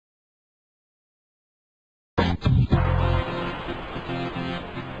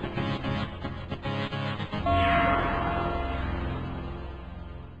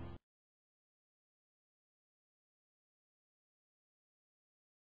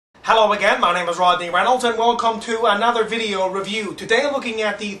Hello again, my name is Rodney Reynolds and welcome to another video review. Today I'm looking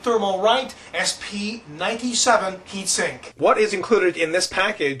at the Thermalright SP-97 heatsink. What is included in this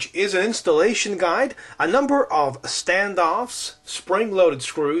package is an installation guide, a number of standoffs, spring-loaded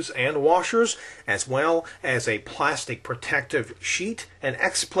screws and washers, as well as a plastic protective sheet, an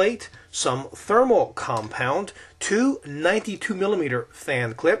X-plate, some thermal compound, two 92mm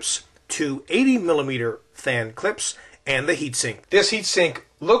fan clips, two 80mm fan clips, and the heatsink. This heatsink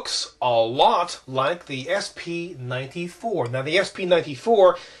looks a lot like the SP-94. Now the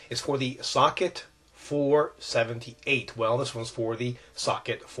SP-94 is for the socket 478. Well, this one's for the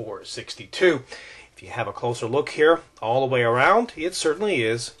socket 462. If you have a closer look here, all the way around, it certainly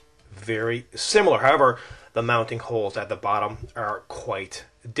is very similar. However, the mounting holes at the bottom are quite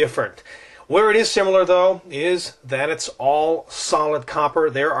different. Where it is similar, though, is that it's all solid copper.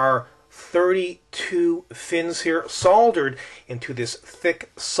 There are 32 fins here soldered into this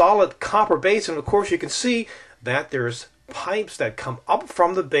thick solid copper base, and of course you can see that there's pipes that come up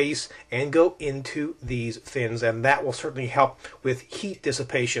from the base and go into these fins, and that will certainly help with heat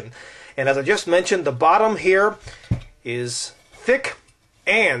dissipation. And as I just mentioned, the bottom here is thick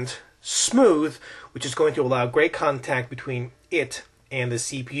and smooth, which is going to allow great contact between it and the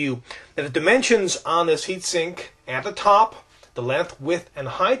CPU. Now the dimensions on this heatsink at the top, the length, width, and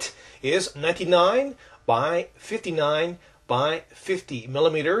height is 99 by 59 by 50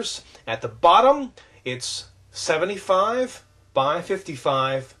 millimeters. At the bottom, it's 75 by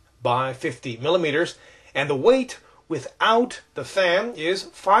 55 by 50 millimeters. And the weight without the fan is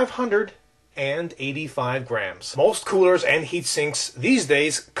 585 grams. Most coolers and heat sinks these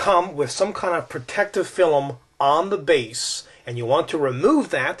days come with some kind of protective film on the base, and you want to remove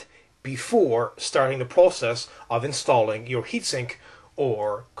that before starting the process of installing your heatsink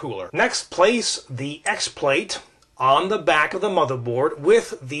or cooler. Next, place the X-plate on the back of the motherboard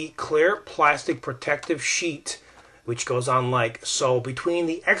with the clear plastic protective sheet, which goes on like so between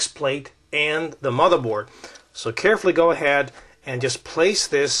the X-plate and the motherboard. So carefully go ahead and just place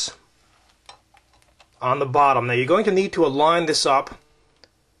this on the bottom. Now you're going to need to align this up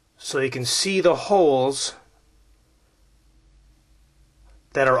so you can see the holes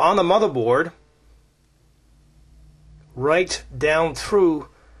that are on the motherboard right down through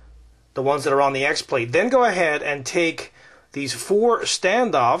the ones that are on the X-plate. Then go ahead and take these four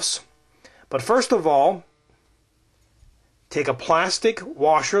standoffs, but first of all, take a plastic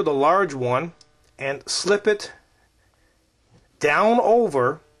washer, the large one, and slip it down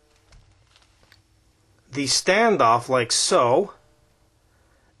over the standoff like so,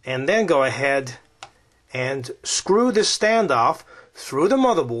 and then go ahead and screw the standoff through the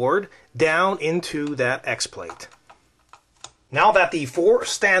motherboard down into that X-plate. Now that the four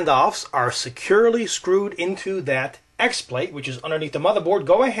standoffs are securely screwed into that X-plate, which is underneath the motherboard,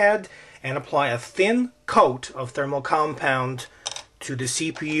 go ahead and apply a thin coat of thermal compound to the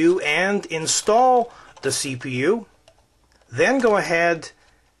CPU and install the CPU. Then go ahead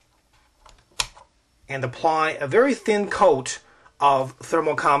and apply a very thin coat of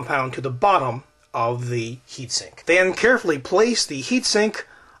thermal compound to the bottom of the heatsink. Then carefully place the heatsink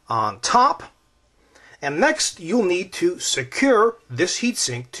on top, and next you'll need to secure this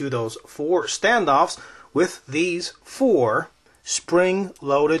heatsink to those four standoffs with these four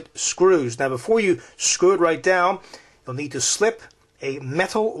spring-loaded screws. Now before you screw it right down, you'll need to slip a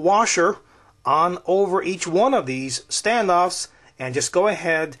metal washer on over each one of these standoffs and just go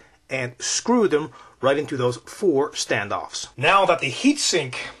ahead and screw them right into those four standoffs. Now that the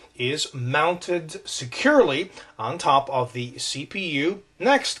heatsink is mounted securely on top of the CPU,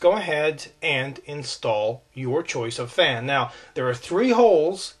 next go ahead and install your choice of fan. Now there are three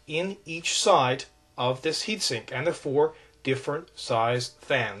holes in each side of this heatsink, and there are four different size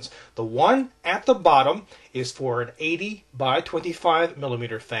fans. The one at the bottom is for an 80 by 25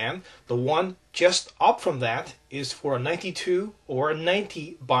 millimeter fan. The one just up from that is for a 92 or a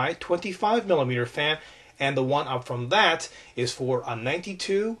 90 by 25 millimeter fan, and the one up from that is for a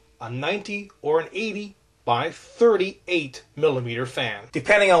 92, a 90, or an 80 by 38 millimeter fan.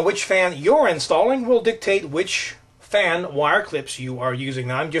 Depending on which fan you're installing will dictate which fan wire clips you are using.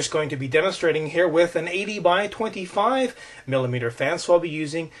 Now I'm just going to be demonstrating here with an 80 by 25 millimeter fan, so I'll be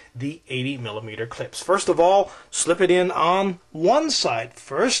using the 80 millimeter clips. First of all, slip it in on one side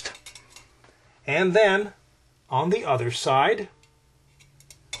first, and then on the other side.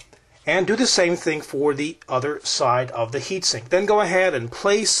 And do the same thing for the other side of the heatsink. Then go ahead and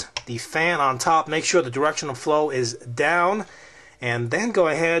place the fan on top. Make sure the direction of flow is down, and then go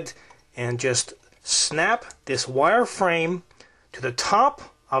ahead and just snap this wire frame to the top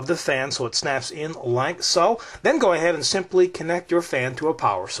of the fan so it snaps in like so. Then go ahead and simply connect your fan to a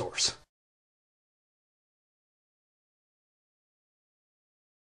power source.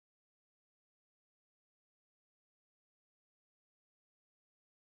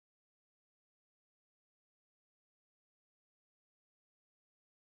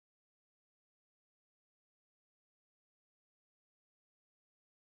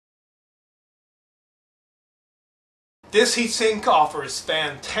 This heatsink offers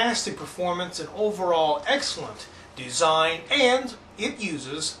fantastic performance and overall excellent design, and it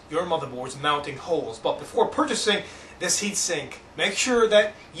uses your motherboard's mounting holes. But before purchasing this heatsink, make sure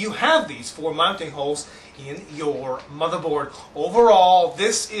that you have these 4 mounting holes in your motherboard. Overall,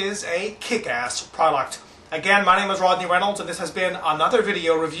 this is a kick-ass product. Again, my name is Rodney Reynolds, and this has been another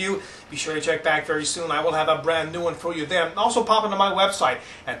video review. Be sure to check back very soon. I will have a brand new one for you then. Also, pop into my website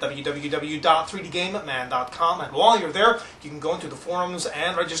at www.3dgameman.com. And while you're there, you can go into the forums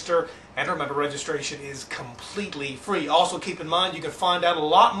and register. And remember, registration is completely free. Also, keep in mind, you can find out a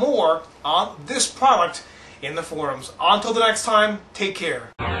lot more on this product in the forums. Until the next time, take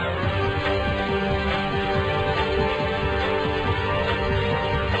care.